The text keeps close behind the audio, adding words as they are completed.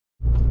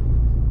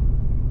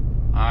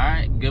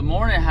Good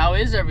morning. How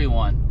is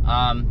everyone?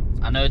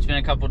 I know it's been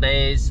a couple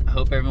days.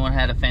 Hope everyone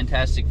had a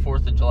fantastic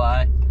 4th of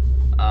July.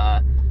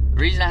 The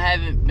reason I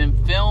haven't been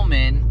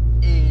filming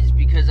is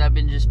because I've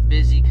been just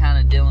busy kind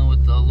of dealing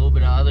with a little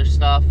bit of other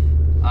stuff.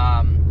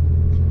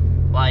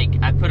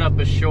 Like I put up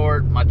a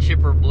short, my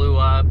chipper blew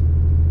up,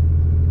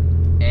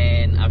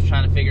 and I was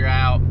trying to figure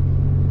out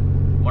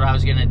what I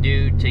was gonna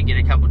do to get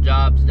a couple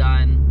jobs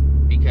done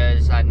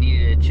because I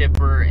needed a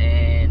chipper,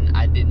 and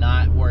I did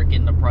not work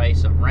in the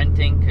price of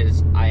renting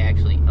because I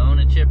actually own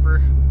a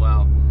chipper.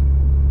 Well,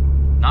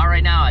 not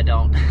right now, I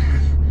don't,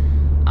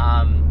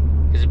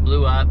 because it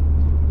blew up.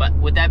 But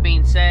with that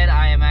being said,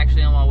 I am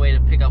actually on my way to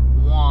pick up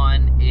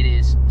Juan. It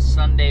is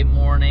Sunday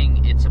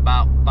morning. It's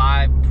about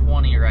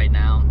 5:20 right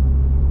now,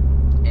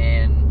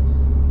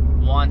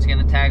 and Juan's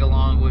gonna tag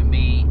along with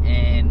me,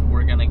 and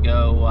we're gonna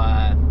go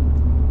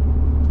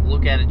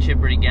look at a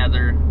chipper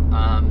together.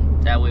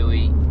 That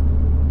way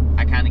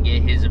I kind of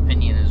get his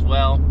opinion as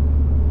well.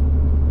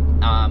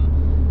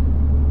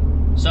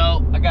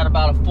 So I got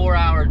about a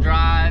 4-hour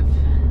drive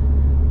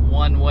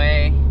one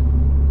way,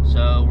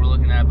 so we're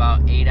looking at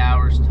about 8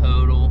 hours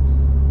total.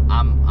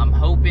 I'm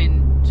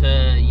hoping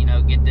to, you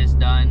know, get this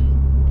done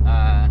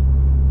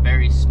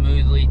very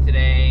smoothly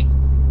today.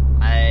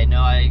 I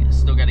know I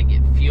still got to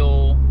get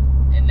fuel,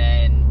 and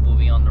then we'll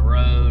be on the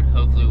road.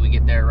 Hopefully we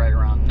get there right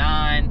around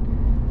 9.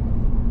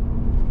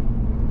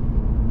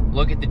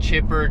 Look at the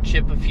chipper,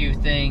 chip a few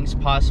things,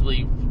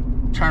 possibly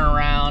turn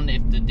around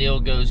if the deal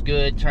goes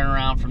good, turn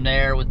around from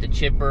there with the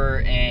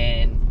chipper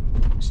and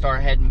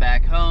start heading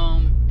back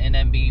home, and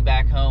then be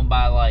back home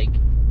by like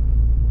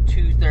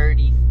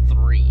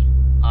 2:33.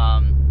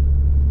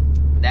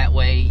 That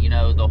way, you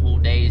know, the whole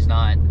day is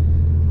not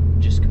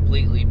just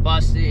completely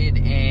busted,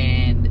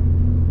 and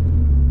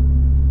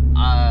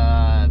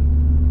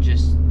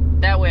just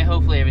that way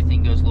hopefully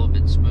everything goes a little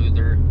bit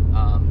smoother.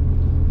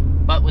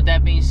 But with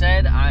that being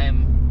said,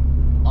 I'm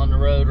on the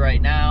road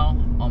right now,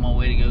 on my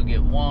way to go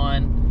get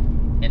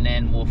Juan, and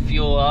then we'll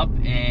fuel up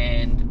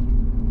and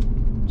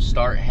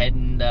start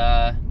heading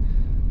our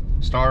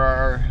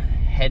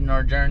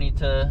journey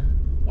to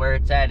where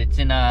it's at. It's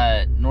in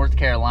North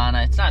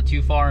Carolina. It's not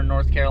too far in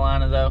North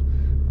Carolina though.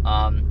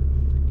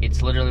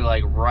 It's literally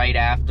like right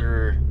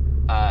after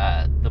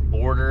the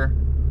border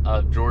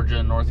of Georgia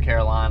and North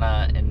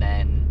Carolina, and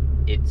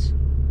then it's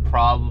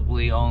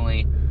probably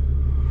only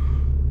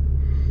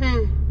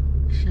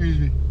excuse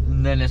me.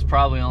 And then it's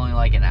probably only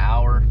like an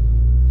hour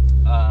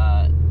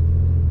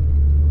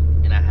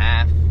and a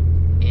half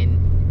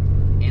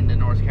into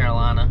North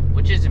Carolina,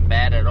 which isn't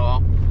bad at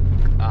all.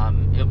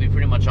 It'll be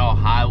pretty much all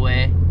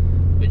highway,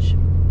 which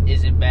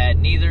isn't bad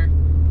neither.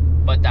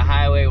 But the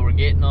highway we're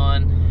getting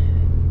on,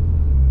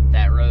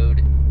 that road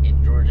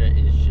in Georgia,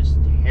 is just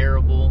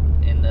terrible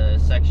in the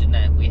section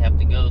that we have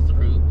to go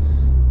through.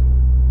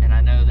 And I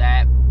know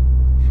that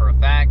for a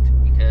fact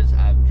because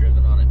I've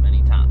driven on it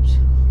many times.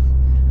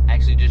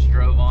 Actually just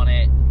drove on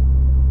it.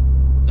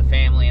 The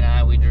family and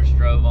I, we just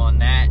drove on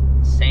that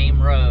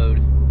same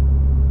road.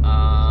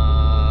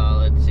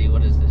 Let's see,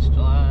 what is this,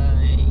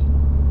 July?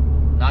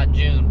 Not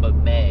June, but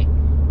May.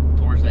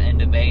 Towards the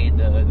end of May and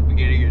the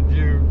beginning of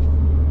June.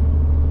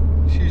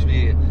 Excuse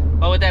me.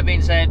 But with that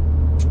being said,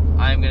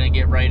 I'm gonna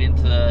get right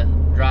into the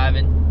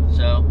driving.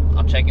 So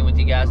I'll check in with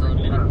you guys in a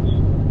minute.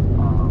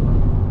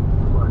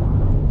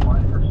 My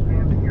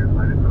understanding is,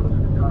 I didn't know this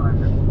at the time,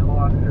 that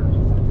Claude is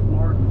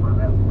large for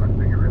that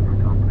particular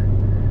company.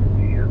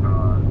 He is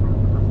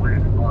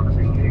planning on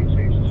the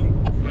agency.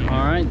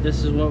 All right,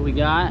 this is what we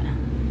got.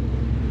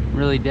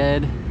 Really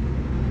dead.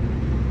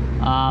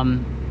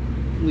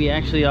 We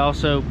actually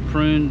also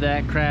pruned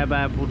that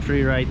crabapple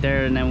tree right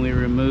there, and then we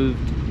removed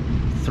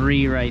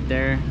 3 right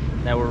there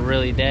that were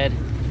really dead.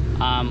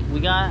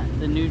 We got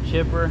the new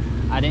chipper.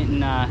 I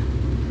didn't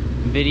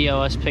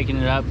video us picking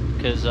it up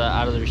because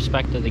out of the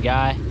respect of the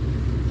guy.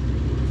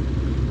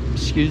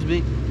 Excuse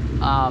me.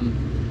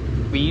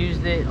 We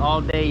used it all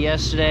day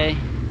yesterday.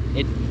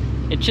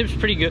 It chips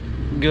pretty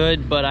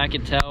good, but I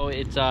could tell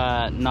it's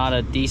not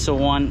a diesel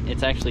one.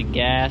 It's actually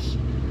gas.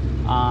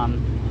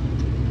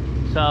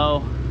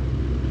 So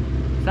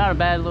it's not a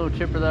bad little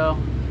chipper though.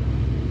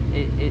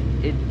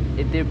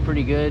 It did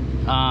pretty good.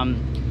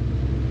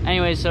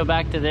 Anyway, so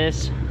back to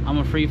this. I'm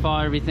gonna free fall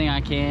everything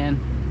I can.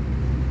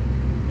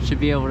 Should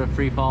be able to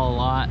free fall a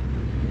lot.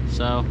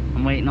 So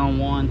I'm waiting on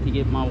Juan to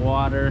get my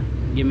water,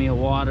 give me a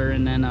water,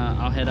 and then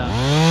I'll head up.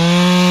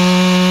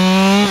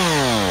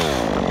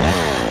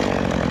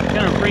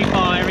 Gonna free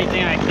fall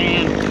everything I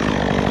can.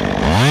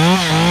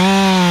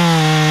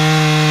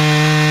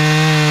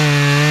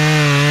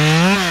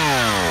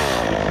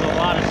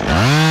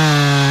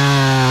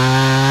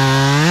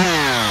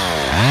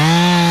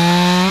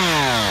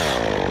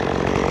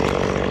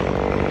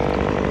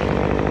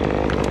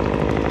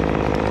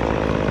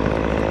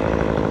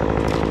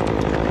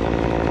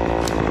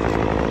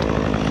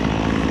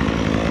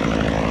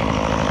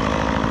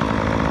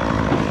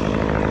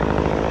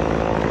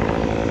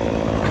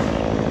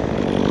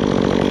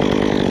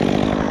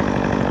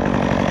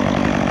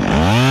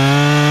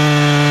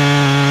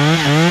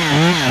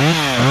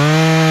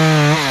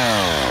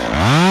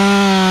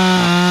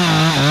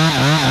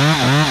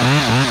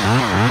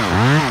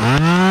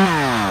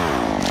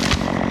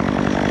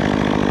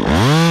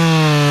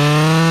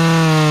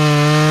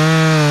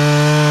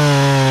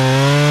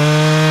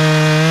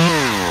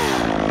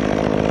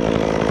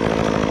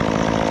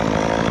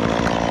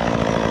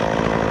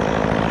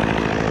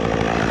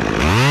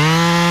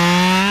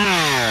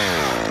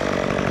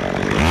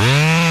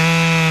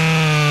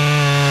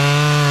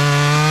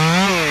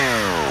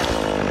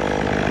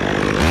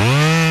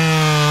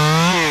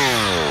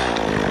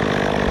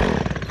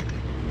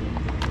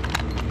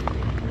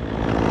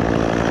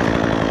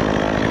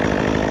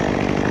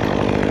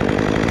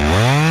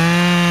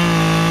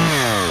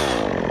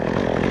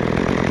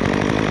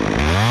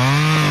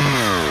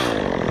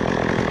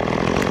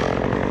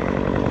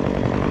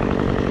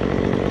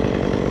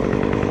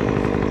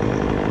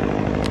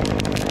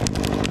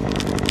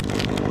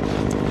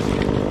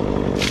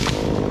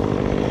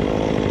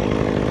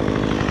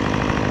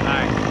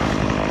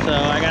 So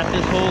I got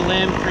this whole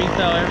limb,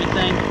 pre-fell,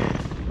 everything.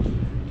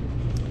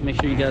 Make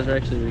sure you guys are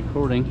actually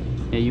recording.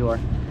 Yeah, you are.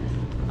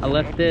 I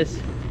left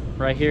this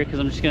right here because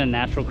I'm just gonna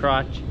natural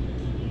crotch.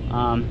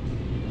 I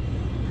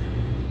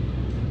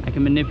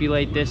can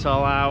manipulate this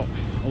all out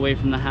away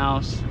from the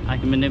house. I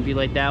can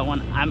manipulate that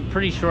one. I'm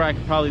pretty sure I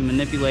could probably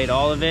manipulate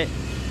all of it,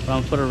 but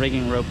I'm gonna put a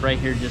rigging rope right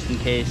here just in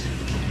case.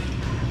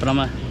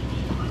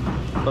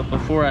 But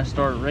before I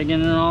start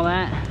rigging and all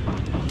that,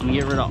 I'm gonna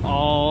get rid of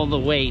all the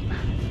weight.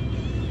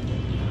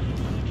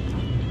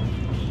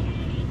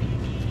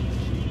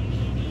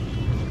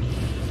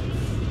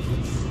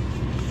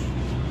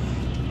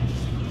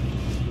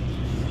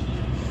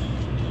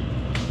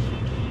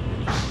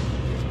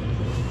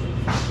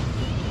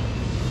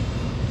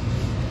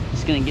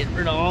 Just gonna get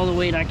rid of all the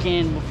weight I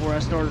can before I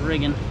start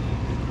rigging.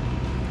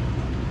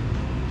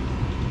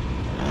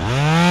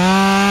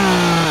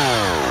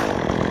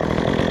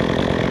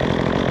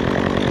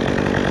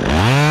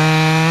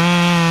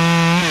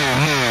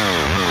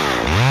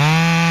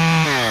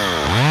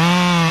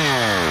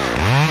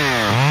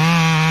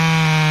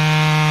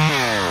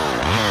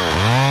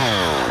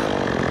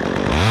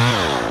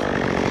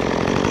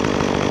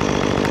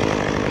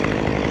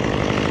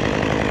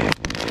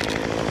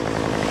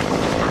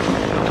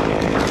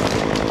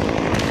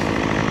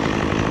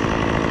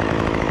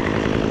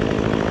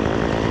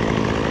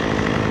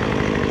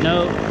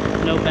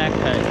 No back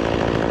cut.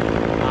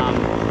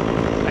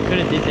 I could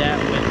have did that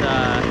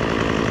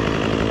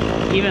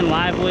with even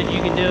live wood.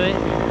 You can do it.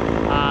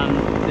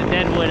 The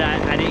dead wood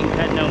I didn't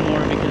cut no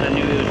more because I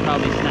knew it would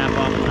probably snap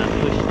off when I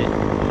pushed it.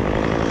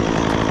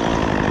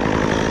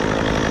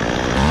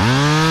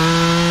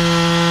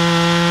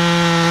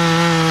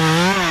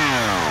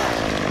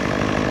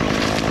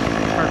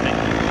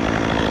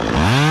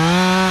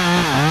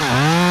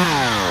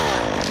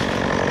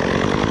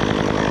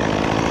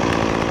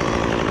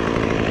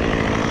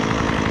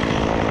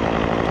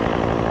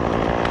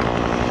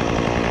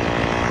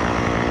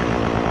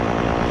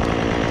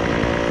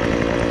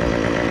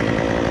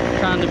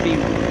 Trying to be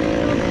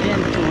real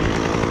gentle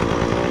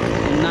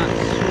and not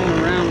swing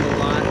around a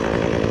lot.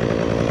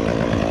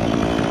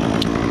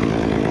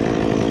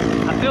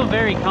 I feel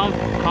very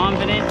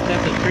confident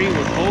that the tree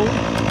would hold.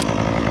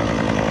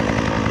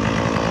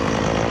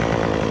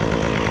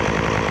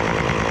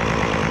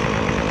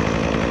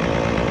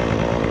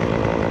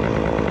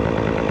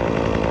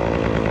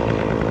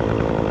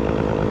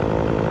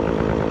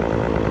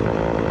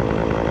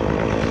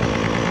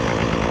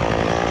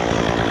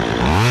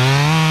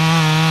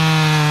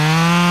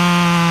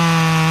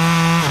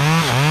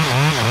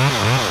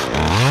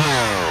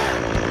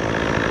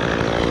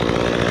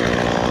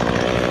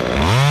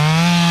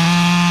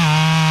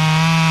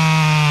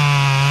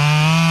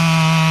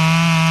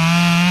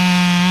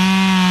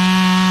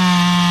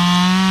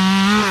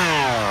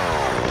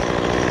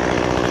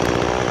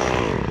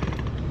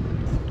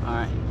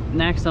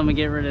 Next, I'm gonna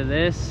get rid of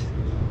this.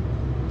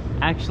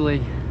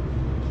 Actually,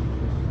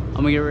 I'm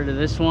gonna get rid of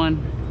this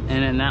one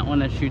and then that one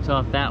that shoots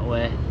off that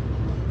way,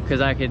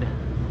 because I could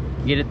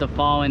get it to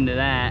fall into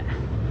that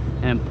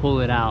and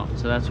pull it out.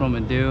 So that's what I'm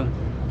gonna do.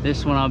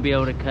 This one I'll be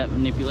able to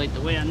manipulate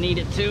the way I need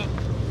it to.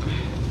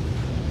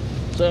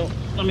 So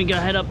let me go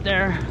ahead up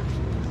there.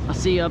 I'll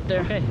see you up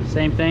there. Okay,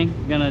 same thing.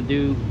 Gonna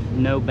do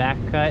no back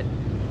cut.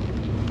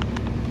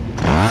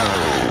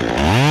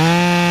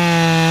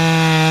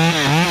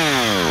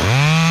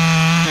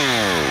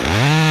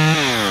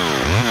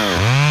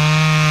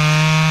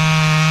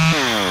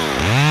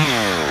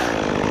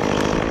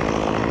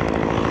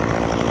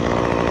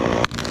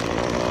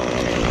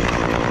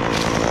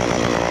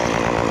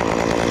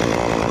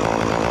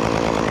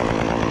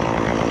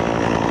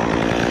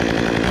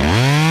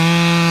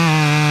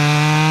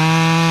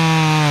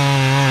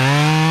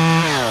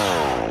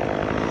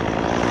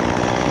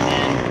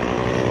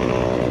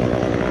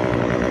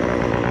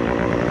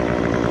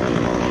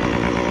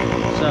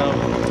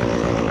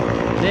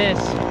 This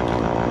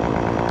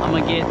I'm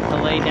gonna get to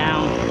lay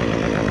down.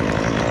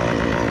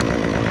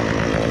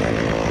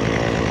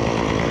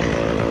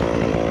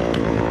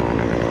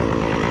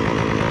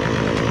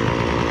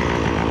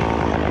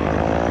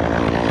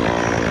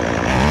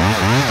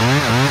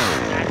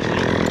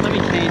 Actually, let me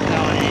change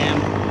how I am.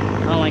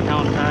 I don't like how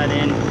I'm tied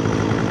in.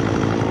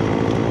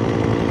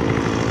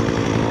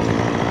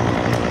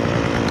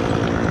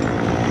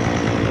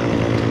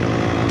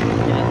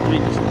 Yeah, let me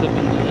just clip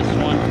into this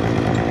one.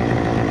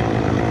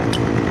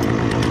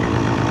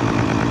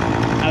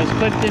 I was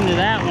clipped into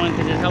that one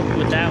because it helped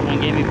with that one,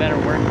 gave me better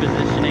work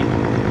positioning.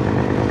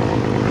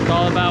 It's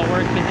all about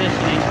work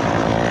positioning.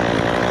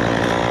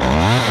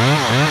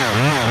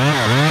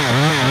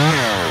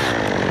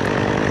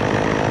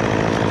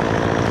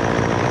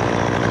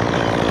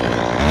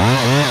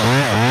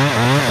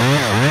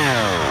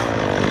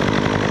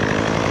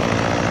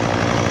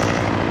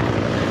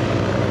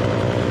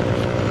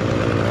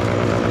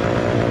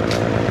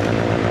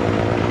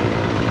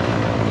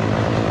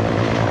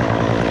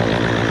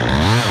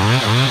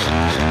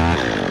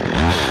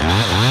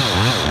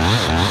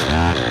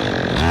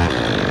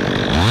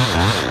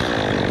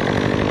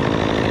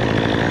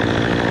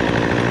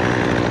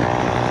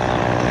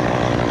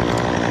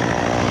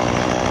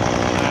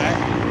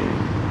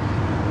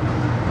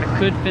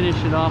 could finish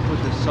it off with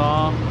a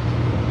saw,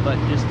 but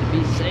just to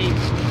be safe.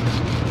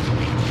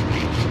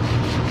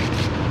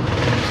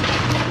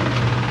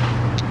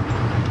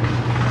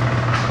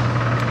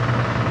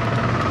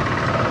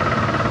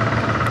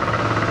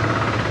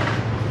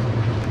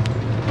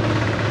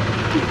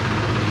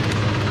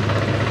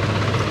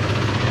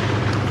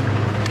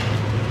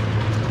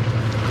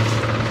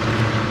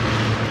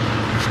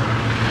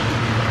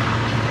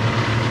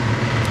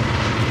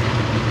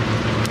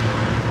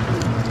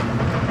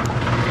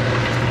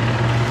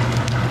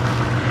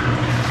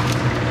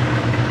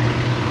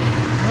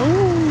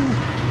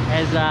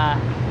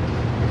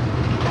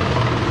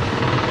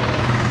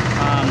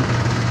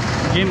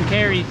 Jim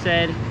Carrey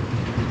said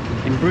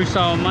in Bruce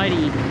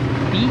Almighty,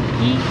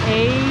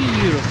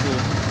 beautiful.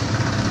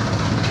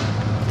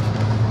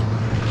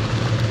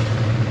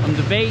 I'm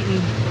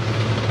debating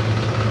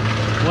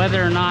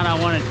whether or not I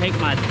want to take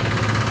my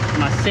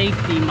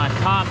safety, my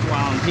top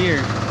while I'm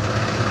here.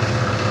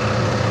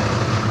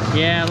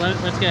 Yeah,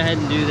 let's go ahead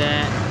and do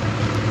that.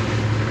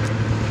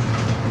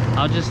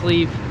 I'll just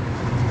leave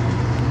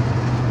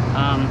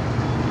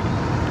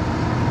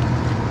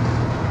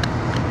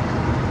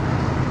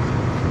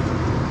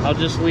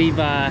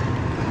the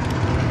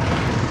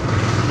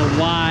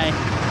Y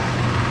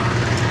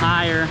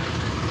higher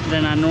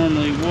than I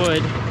normally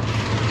would.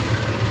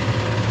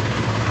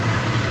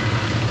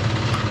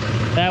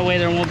 That way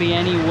there won't be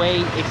any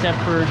weight except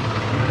for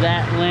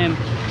that limb,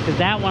 because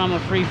that one I'm a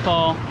free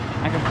fall.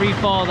 I can free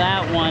fall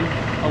that one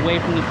away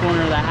from the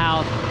corner of the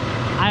house.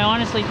 I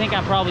honestly think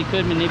I probably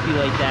could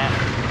manipulate that.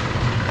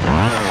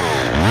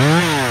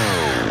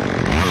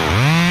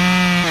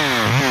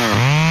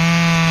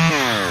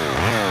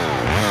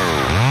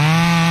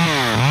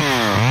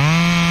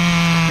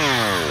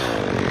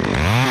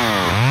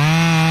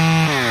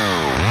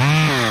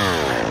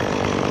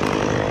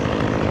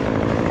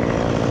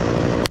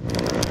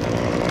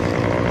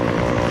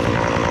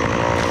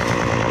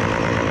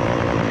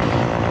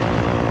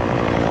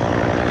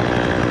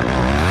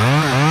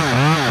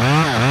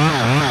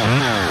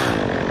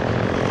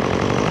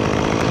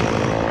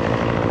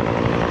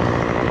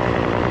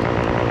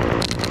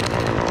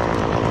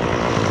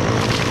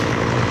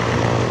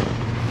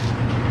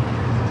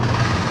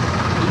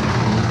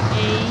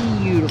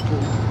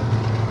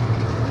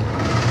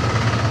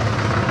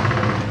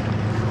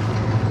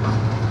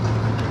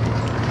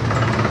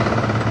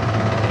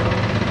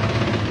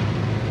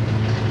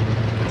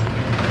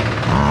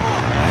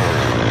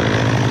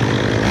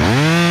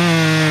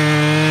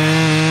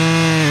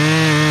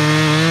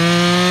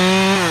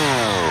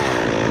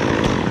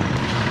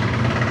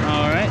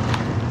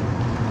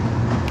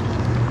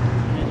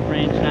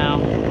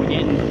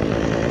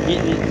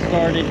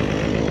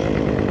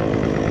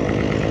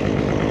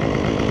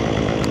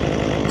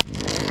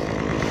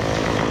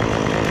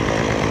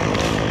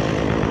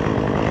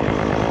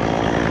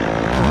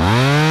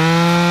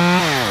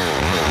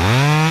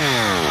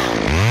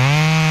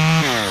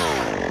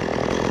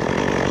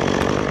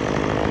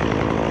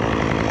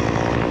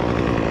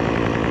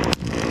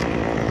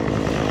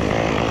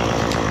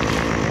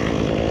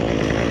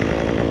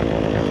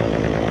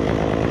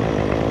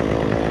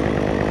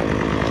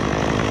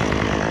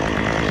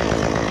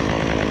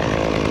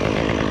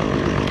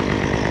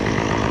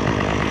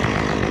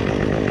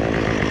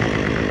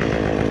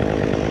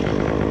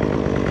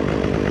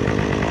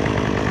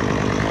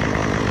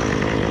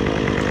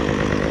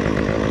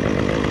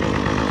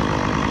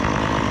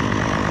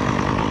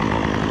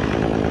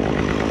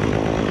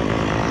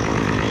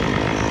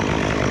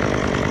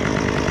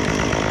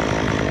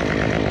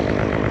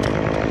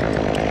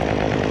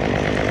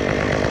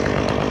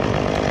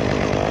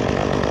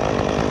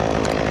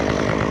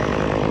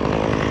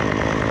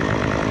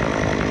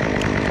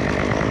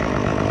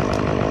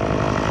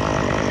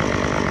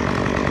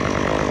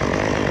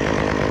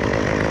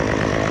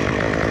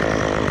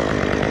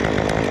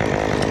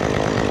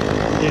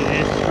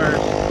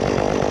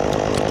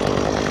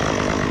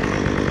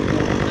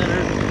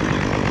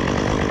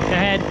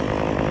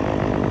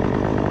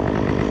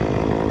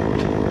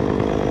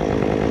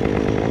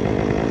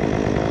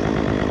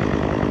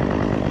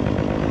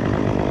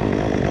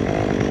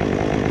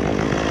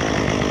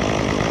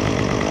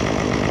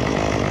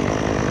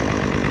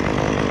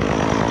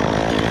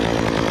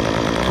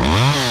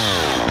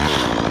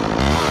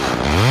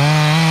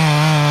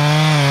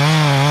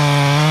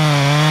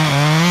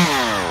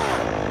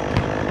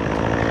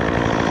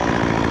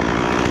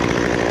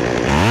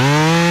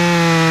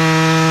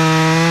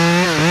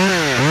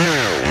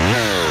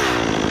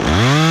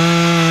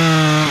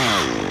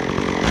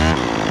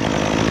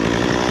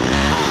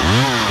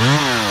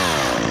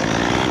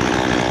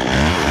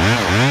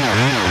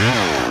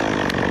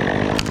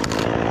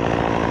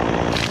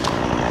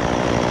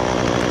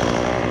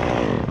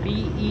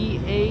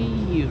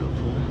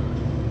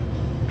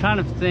 Trying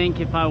to think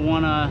if I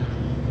want to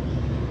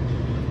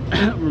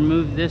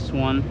remove this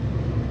one.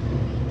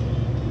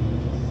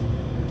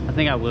 I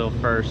think I will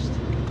first.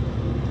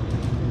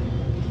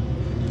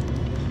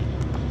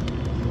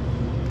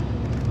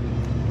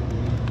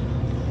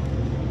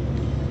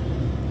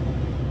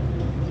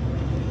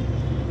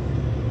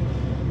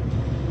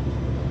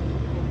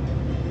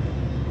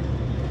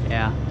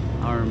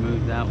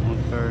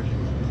 cars.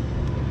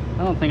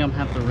 I don't think I'm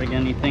gonna have to rig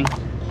anything.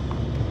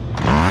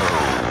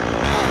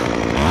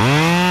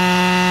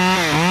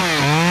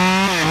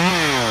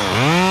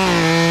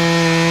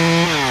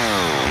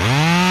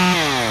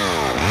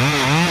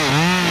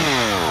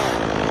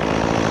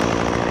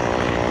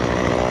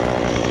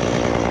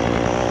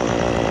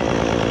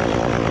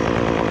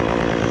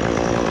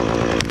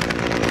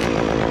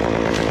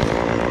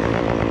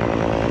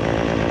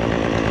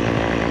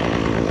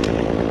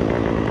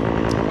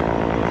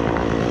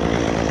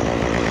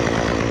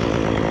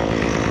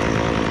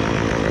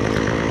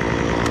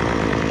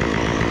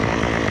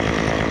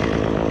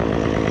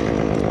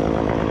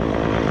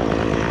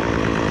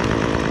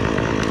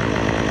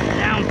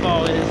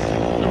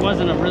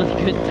 Wasn't a really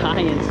good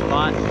tie-in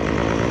spot,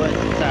 but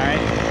it's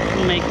alright.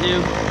 We'll make do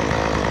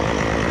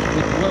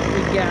with what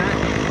we got.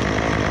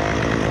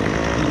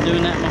 Been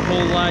doing that my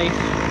whole life.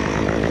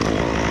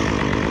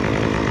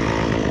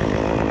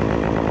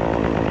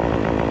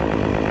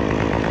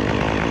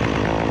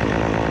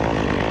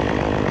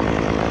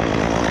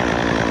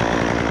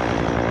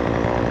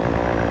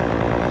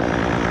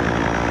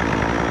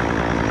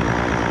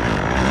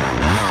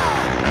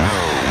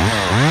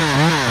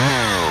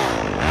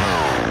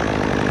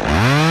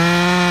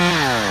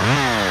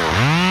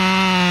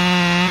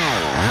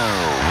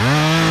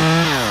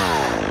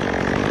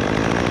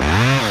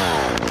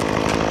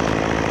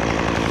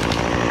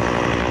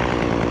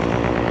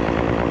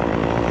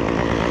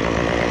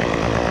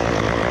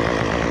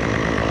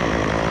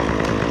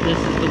 This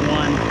is the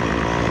one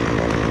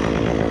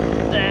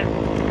that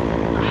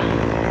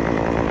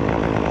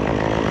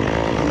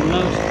I'm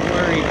most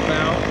worried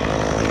about,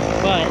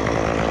 but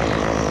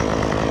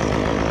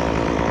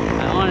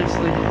I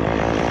honestly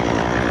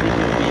think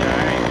it'll be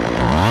alright.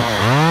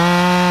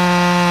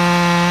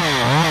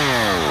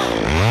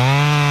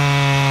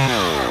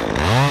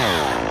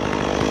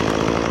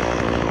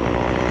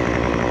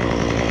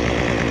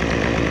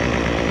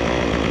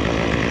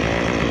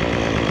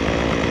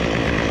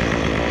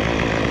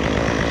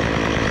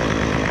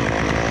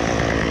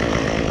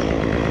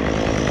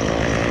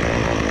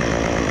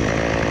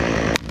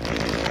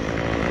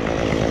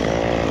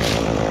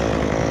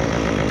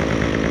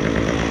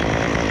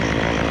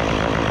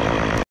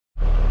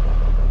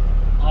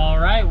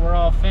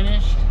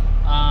 Finished.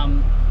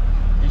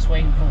 Just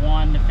waiting for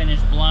one to finish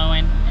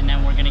blowing, and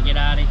then we're gonna get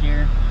out of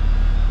here.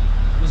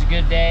 It was a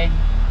good day.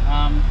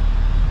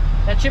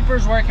 That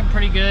chipper's working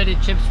pretty good.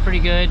 It chips pretty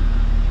good.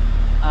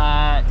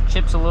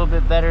 Chips a little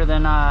bit better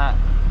than my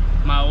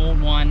old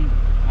one,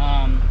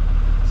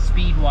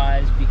 speed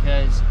wise,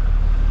 because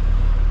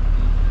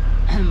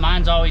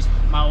my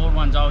old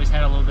one's always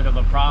had a little bit of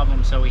a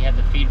problem, so we had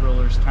the feed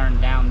rollers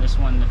turned down. This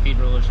one, the feed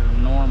rollers are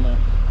normal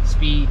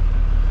speed,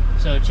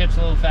 so it chips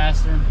a little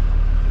faster.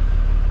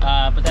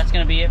 But that's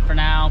going to be it for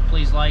now.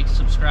 Please like,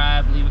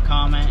 subscribe, leave a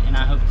comment, and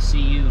I hope to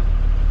see you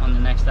on the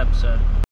next episode.